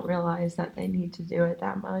and they don't realize that they need to do it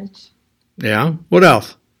that much. Yeah. What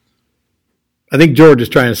else? I think George is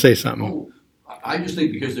trying to say something. Oh, I just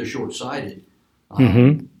think because they're short-sighted.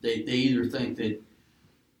 They either think that,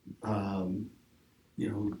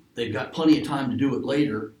 they've got plenty of time to do it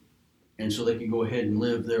later, and so they can go ahead and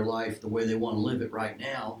live their life the way they want to live it right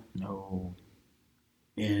now. No.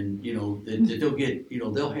 And, that they'll get,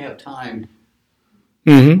 they'll have time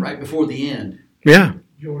right before the end. Yeah.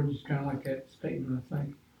 George is kind of like that statement, I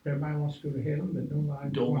think. everybody wants to go to heaven, but nobody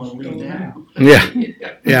Don't wants want to to go leave now.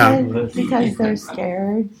 Yeah. Because they're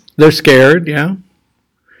scared. They're scared, yeah.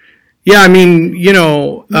 Yeah, I mean, Maybe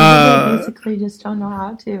they basically just don't know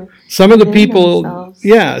how to. Some of the defend people,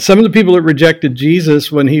 themselves. some of the people that rejected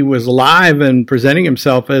Jesus when he was alive and presenting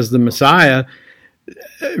himself as the Messiah,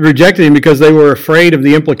 rejected him because they were afraid of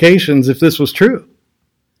the implications if this was true.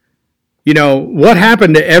 You know, what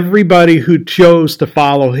happened to everybody who chose to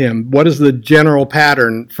follow him? What is the general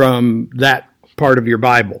pattern from that part of your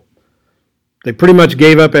Bible? They pretty much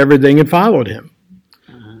gave up everything and followed him.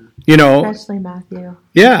 You know, Especially Matthew.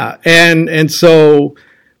 yeah, and so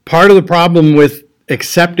part of the problem with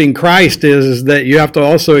accepting Christ is that you have to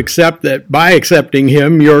also accept that by accepting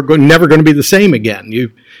him, you're never going to be the same again.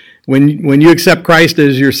 When you accept Christ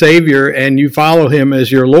as your Savior and you follow him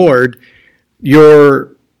as your Lord,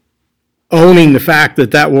 you're owning the fact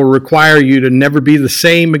that will require you to never be the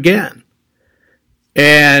same again.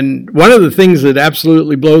 And one of the things that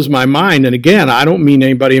absolutely blows my mind, and again, I don't mean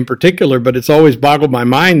anybody in particular, but it's always boggled my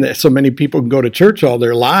mind that so many people can go to church all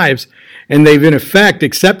their lives, and they've in effect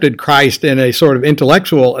accepted Christ in a sort of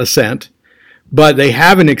intellectual assent, but they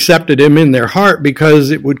haven't accepted him in their heart because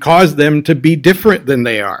it would cause them to be different than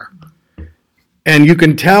they are. And you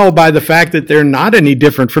can tell by the fact that they're not any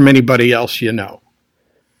different from anybody else you know.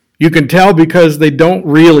 You can tell because they don't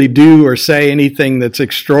really do or say anything that's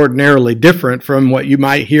extraordinarily different from what you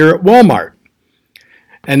might hear at Walmart.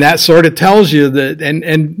 And that sort of tells you that,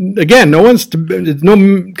 and again, there's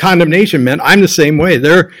no condemnation meant. I'm the same way.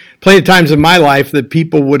 There are plenty of times in my life that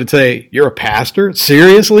people would say, "You're a pastor?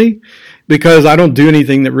 Seriously?" Because I don't do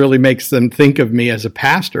anything that really makes them think of me as a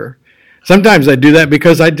pastor. Sometimes I do that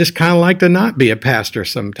because I just kind of like to not be a pastor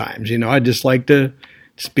sometimes. You know, I just like to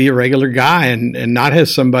just be a regular guy and not have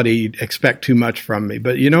somebody expect too much from me.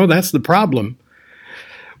 But, you know, that's the problem.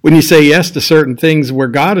 When you say yes to certain things where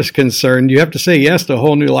God is concerned, you have to say yes to a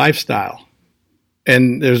whole new lifestyle.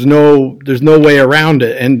 And there's no way around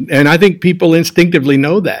it. And I think people instinctively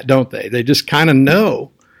know that, don't they? They just kind of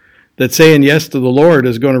know that saying yes to the Lord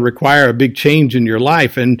is going to require a big change in your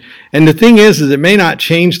life. And the thing is it may not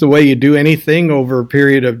change the way you do anything over a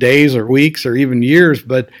period of days or weeks or even years,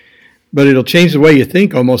 but it'll change the way you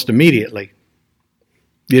think almost immediately.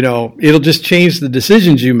 You know, it'll just change the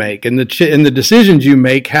decisions you make, and the decisions you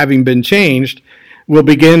make, having been changed, will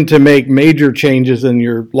begin to make major changes in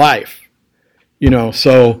your life. You know,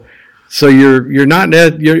 so you're not,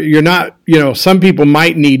 you know, some people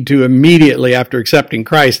might need to immediately after accepting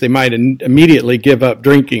Christ, they might immediately give up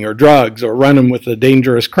drinking or drugs or running with a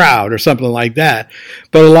dangerous crowd or something like that.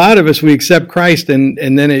 But a lot of us, we accept Christ and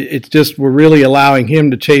then it's just, we're really allowing him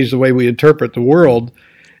to change the way we interpret the world.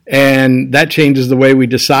 And that changes the way we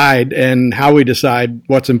decide and how we decide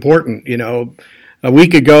what's important. You know, a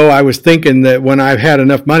week ago, I was thinking that when I had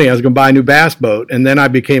enough money, I was going to buy a new bass boat. And then I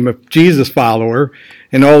became a Jesus follower.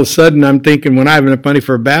 And all of a sudden, I'm thinking when I have enough money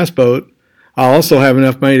for a bass boat, I'll also have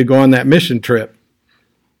enough money to go on that mission trip.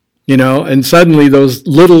 You know, and suddenly those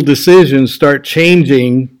little decisions start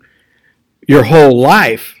changing your whole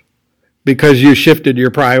life because you shifted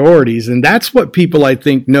your priorities. And that's what people, I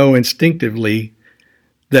think, know instinctively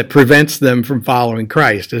that prevents them from following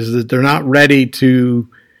Christ, is that they're not ready to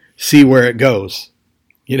see where it goes.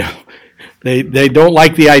 You know, they don't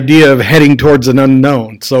like the idea of heading towards an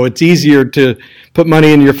unknown. So it's easier to put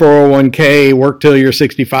money in your 401k, work till you're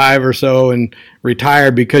 65 or so and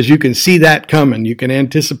retire because you can see that coming. You can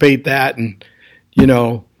anticipate that. And, you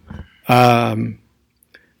know, I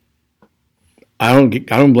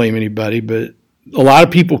don't blame anybody, but a lot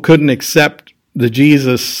of people couldn't accept the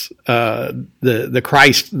Jesus, the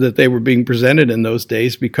Christ that they were being presented in those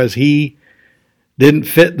days because he didn't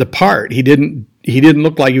fit the part. He didn't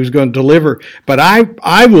look like he was going to deliver. But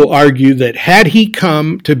I will argue that had he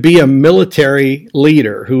come to be a military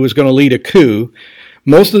leader who was going to lead a coup,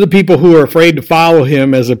 most of the people who are afraid to follow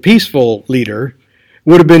him as a peaceful leader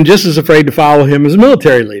would have been just as afraid to follow him as a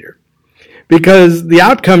military leader. Because the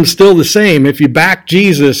outcome's still the same. If you back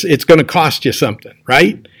Jesus, it's going to cost you something,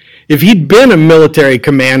 right? If he'd been a military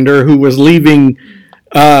commander who was leaving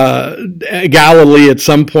Galilee at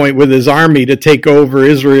some point with his army to take over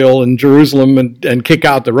Israel and Jerusalem and kick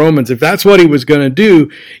out the Romans, if that's what he was going to do,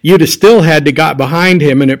 you'd have still had to got behind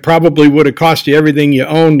him, and it probably would have cost you everything you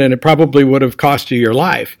owned, and it probably would have cost you your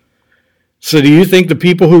life. So do you think the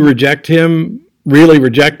people who reject him really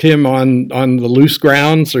reject him on the loose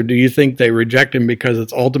grounds, or do you think they reject him because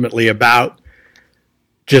it's ultimately about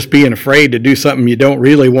just being afraid to do something you don't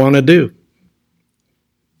really want to do?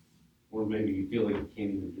 Or maybe you feel like you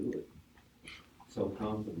can't even do it.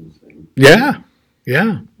 Self-confidence thing. Yeah.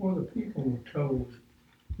 Well, the people were told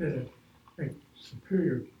that a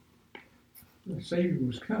superior Savior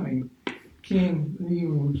was coming. King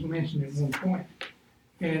even was mentioned at one point.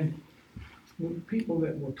 And the people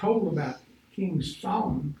that were told about King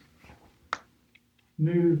Solomon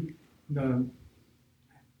knew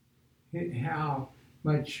how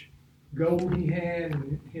much gold he had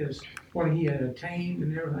and what he had attained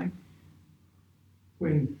and everything.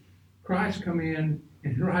 When Christ come in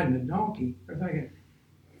and riding a donkey, they're thinking,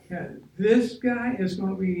 this guy is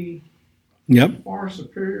going to be far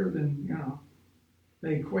superior than,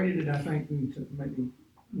 they equated it, I think, to maybe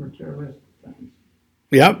materialistic things.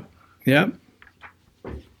 Yep.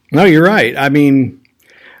 No, you're right. I mean,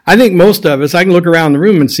 I think most of us, I can look around the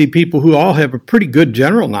room and see people who all have a pretty good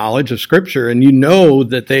general knowledge of Scripture, and you know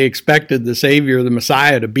that they expected the Savior, the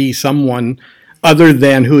Messiah, to be someone other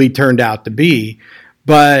than who he turned out to be.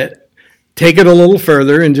 But take it a little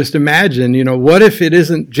further and just imagine, what if it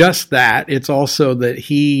isn't just that, it's also that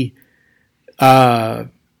he,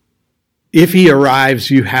 if he arrives,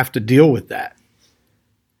 you have to deal with that.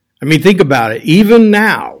 I mean, think about it. Even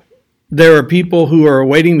now, there are people who are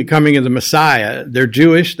awaiting the coming of the Messiah. They're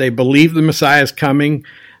Jewish. They believe the Messiah is coming.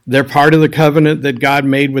 They're part of the covenant that God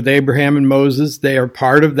made with Abraham and Moses. They are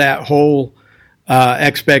part of that whole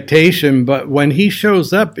expectation. But when he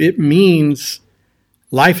shows up, it means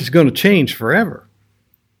life is going to change forever.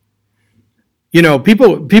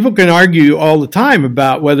 People can argue all the time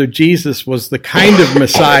about whether Jesus was the kind of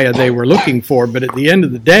Messiah they were looking for. But at the end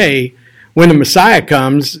of the day, when the Messiah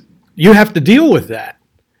comes, you have to deal with that.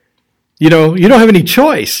 You don't have any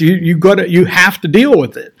choice. You have to deal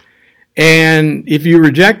with it. And if you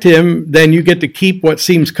reject him, then you get to keep what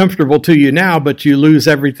seems comfortable to you now, but you lose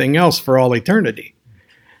everything else for all eternity.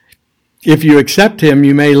 If you accept him,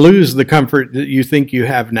 you may lose the comfort that you think you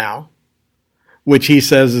have now, which he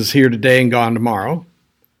says is here today and gone tomorrow.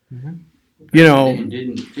 Mm-hmm.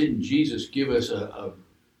 Didn't Jesus give us a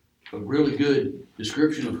really good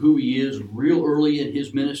description of who he is real early in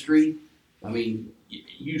his ministry? I mean,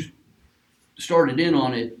 you started in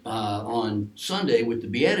on it on Sunday with the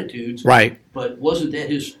Beatitudes, right? But wasn't that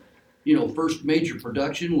his, first major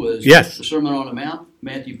production was the Sermon on the Mount,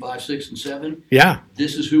 Matthew 5, 6, and 7? Yeah.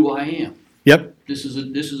 This is who I am. Yep. This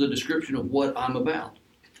is a description of what I'm about.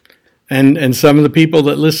 And some of the people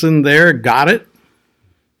that listened there got it.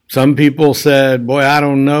 Some people said, boy, I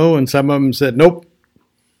don't know. And some of them said, nope,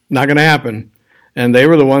 not going to happen. And they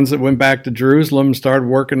were the ones that went back to Jerusalem and started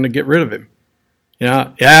working to get rid of him.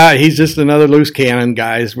 Yeah, he's just another loose cannon,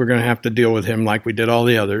 guys. We're going to have to deal with him like we did all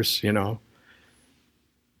the others, Yeah.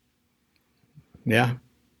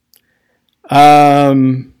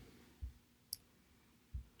 I'm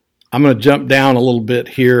going to jump down a little bit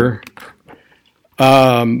here.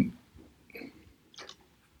 Let's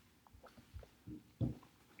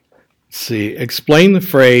see. Explain the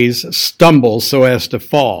phrase stumble so as to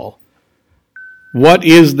fall. What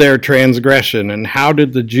is their transgression, and how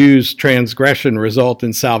did the Jews' transgression result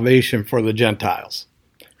in salvation for the Gentiles?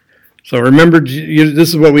 So remember, this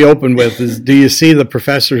is what we opened with, is do you see the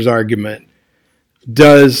professor's argument?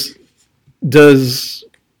 Does the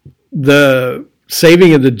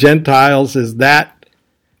saving of the Gentiles,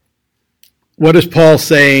 what is Paul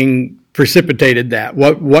saying precipitated that?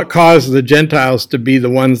 What caused the Gentiles to be the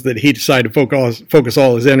ones that he decided to focus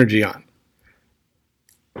all his energy on?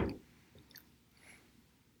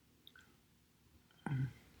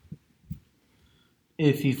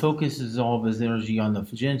 If he focuses all of his energy on the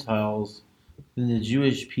Gentiles, then the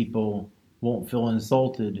Jewish people won't feel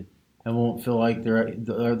insulted and won't feel like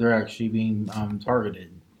they're actually being targeted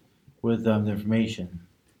with the information,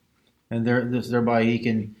 and thereby he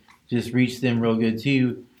can just reach them real good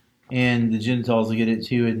too, and the Gentiles will get it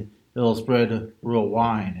too, and it'll spread real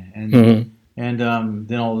wide, and then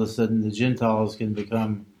all of a sudden the Gentiles can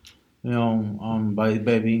become, by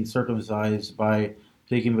being circumcised,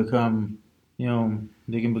 they can become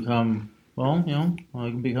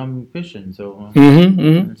Christian. So,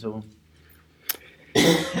 so.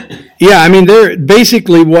 Yeah, I mean, they're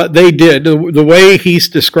basically what they did. The way he's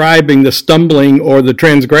describing the stumbling or the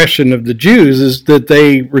transgression of the Jews is that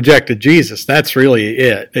they rejected Jesus. That's really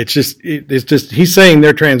it. It's just he's saying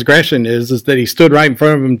their transgression is that he stood right in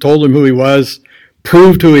front of them, told them who he was,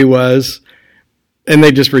 proved who he was, and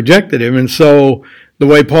they just rejected him. And so the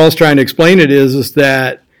way Paul's trying to explain it is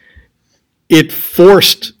that it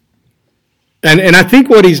forced, and I think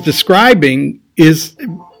what he's describing is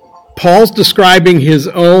Paul's describing his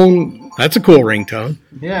own. That's a cool ringtone.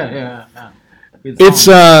 Yeah.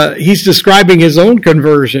 He's describing his own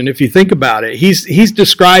conversion. If you think about it, he's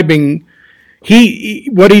describing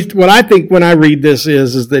what I think when I read this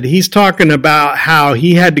is that he's talking about how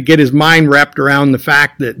he had to get his mind wrapped around the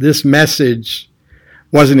fact that this message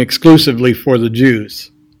wasn't exclusively for the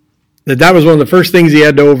Jews. That was one of the first things he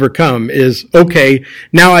had to overcome is, okay,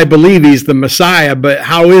 now I believe he's the Messiah, but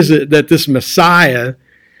how is it that this Messiah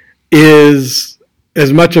is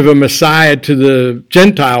as much of a Messiah to the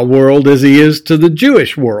Gentile world as he is to the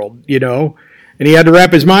Jewish world, you know? And he had to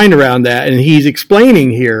wrap his mind around that. And he's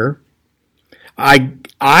explaining here,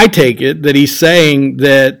 I take it that he's saying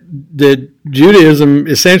that Judaism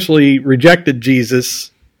essentially rejected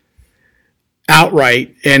Jesus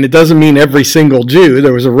outright, and it doesn't mean every single Jew.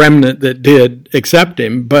 There was a remnant that did accept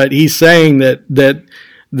him, but he's saying that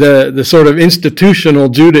the sort of institutional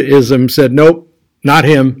Judaism said, nope, not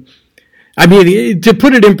him. I mean, to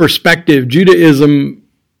put it in perspective, Judaism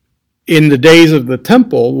in the days of the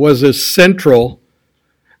temple was as central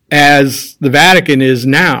as the Vatican is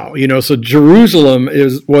now. You know, so Jerusalem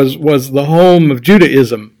was the home of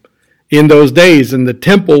Judaism in those days, and the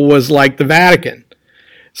temple was like the Vatican.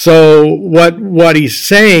 So what he's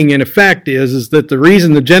saying in effect is that the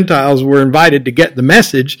reason the Gentiles were invited to get the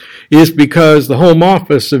message is because the home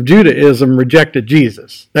office of Judaism rejected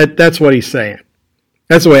Jesus. That's what he's saying.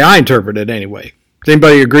 That's the way I interpret it anyway. Does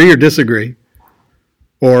anybody agree or disagree?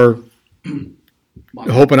 Or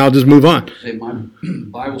hoping I'll just move on. My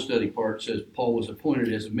Bible study part says Paul was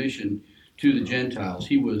appointed as a mission to the Gentiles.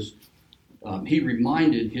 He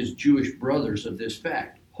reminded his Jewish brothers of this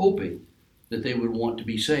fact, hoping that they would want to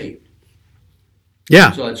be saved.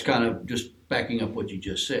 Yeah. So that's kind of just backing up what you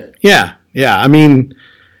just said. Yeah. I mean,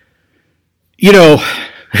 you know,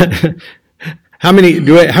 how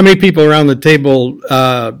many people around the table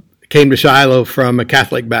came to Shiloh from a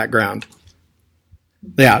Catholic background?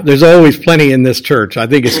 Yeah, there's always plenty in this church. I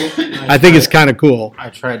think it's kind of cool. I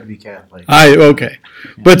tried to be Catholic. Okay.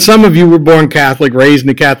 But some of you were born Catholic, raised in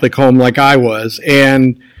a Catholic home like I was,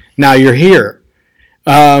 and now you're here.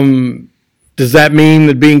 Does that mean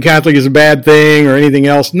that being Catholic is a bad thing or anything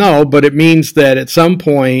else? No, but it means that at some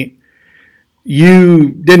point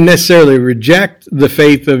you didn't necessarily reject the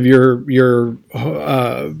faith of your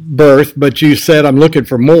birth, but you said, I'm looking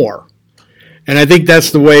for more. And I think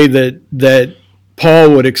that's the way that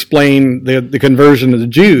Paul would explain the conversion of the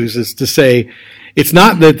Jews, is to say, it's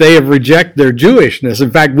not that they have rejected their Jewishness.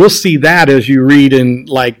 In fact, we'll see that as you read in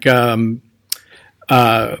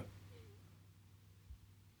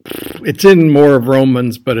it's in more of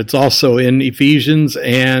Romans, but it's also in Ephesians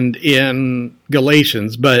and in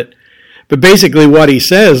Galatians. But basically what he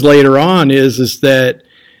says later on is that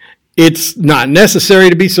it's not necessary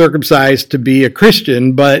to be circumcised to be a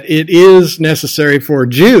Christian, but it is necessary for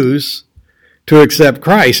Jews to accept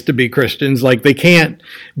Christ to be Christians. Like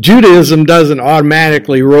Judaism doesn't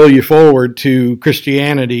automatically roll you forward to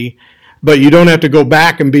Christianity, but you don't have to go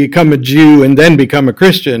back and become a Jew and then become a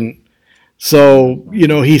Christian. So, you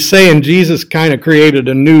know, he's saying Jesus kind of created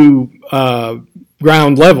a new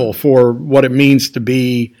ground level for what it means to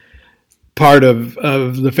be part of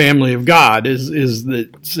the family of God. Is that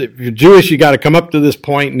if you're Jewish, you got to come up to this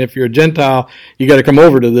point, and if you're a Gentile, you got to come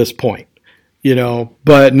over to this point. You know,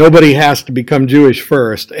 but nobody has to become Jewish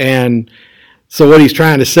first. And so what he's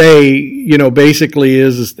trying to say, you know, basically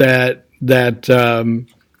is that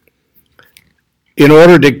in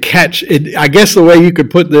order to catch it, I guess the way you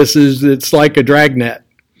could put this is it's like a dragnet.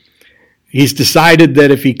 He's decided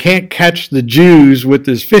that if he can't catch the Jews with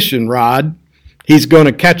his fishing rod, he's going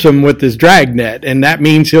to catch them with his dragnet. And that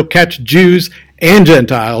means he'll catch Jews and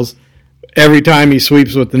Gentiles every time he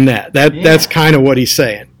sweeps with the net. That's kind of what he's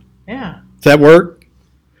saying. Yeah. Does that work?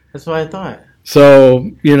 That's what I thought.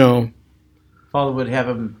 So, you know, Father would have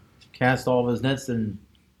him cast all of his nets in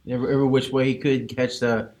every which way he could catch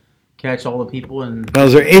all the people. And now,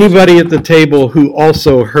 is there anybody at the table who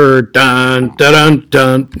also heard dun dun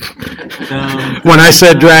dun dun when I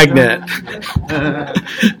said dragnet?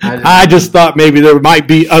 I just thought maybe there might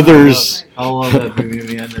be others. I love that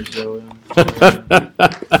movie on the show.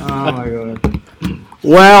 Oh my God.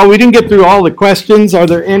 Well, we didn't get through all the questions. Are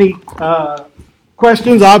there any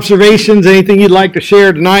questions, observations, anything you'd like to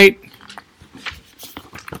share tonight?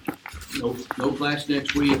 No class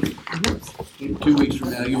next week. 2 weeks from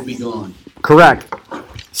now, you'll be gone. Correct.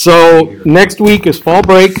 So next week is fall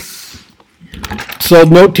break. So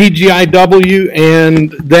no TGIW,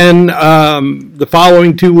 and then the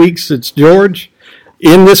following 2 weeks it's George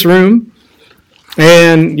in this room,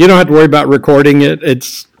 and you don't have to worry about recording it.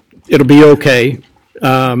 It'll be okay.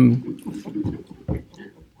 Although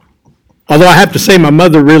I have to say, my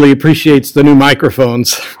mother really appreciates the new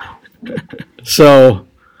microphones. So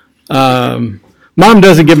Mom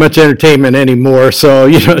doesn't get much entertainment anymore,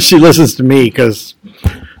 so, she listens to me because...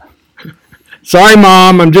 Sorry,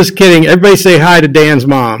 Mom, I'm just kidding. Everybody say hi to Dan's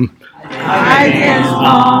mom. Hi, Dan's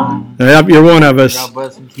mom. Yep, you're one of us. God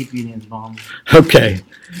bless and keep you, Dan's mom. Okay.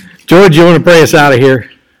 George, you want to pray us out of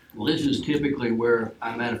here? Well, this is typically where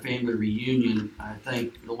I'm at a family reunion. I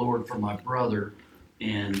thank the Lord for my brother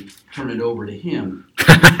and turn it over to him.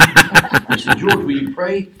 I said, George, will you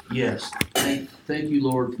pray? Yes. Thank you,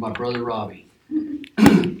 Lord, for my brother Robbie.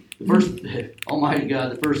 Almighty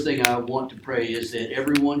God, the first thing I want to pray is that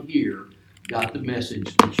everyone here got the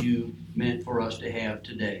message that you meant for us to have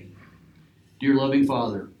today. Dear loving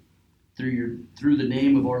Father, through the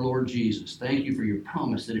name of our Lord Jesus, thank you for your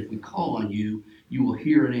promise that if we call on you, you will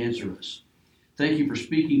hear and answer us. Thank you for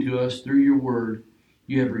speaking to us through your word.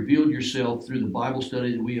 You have revealed yourself through the Bible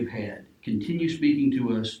study that we have had. Continue speaking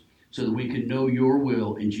to us so that we can know your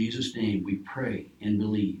will. In Jesus' name we pray and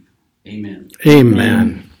believe. Amen.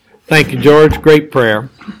 Amen. Thank you, George. Great prayer.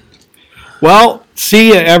 Well, see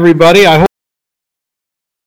you, everybody. I hope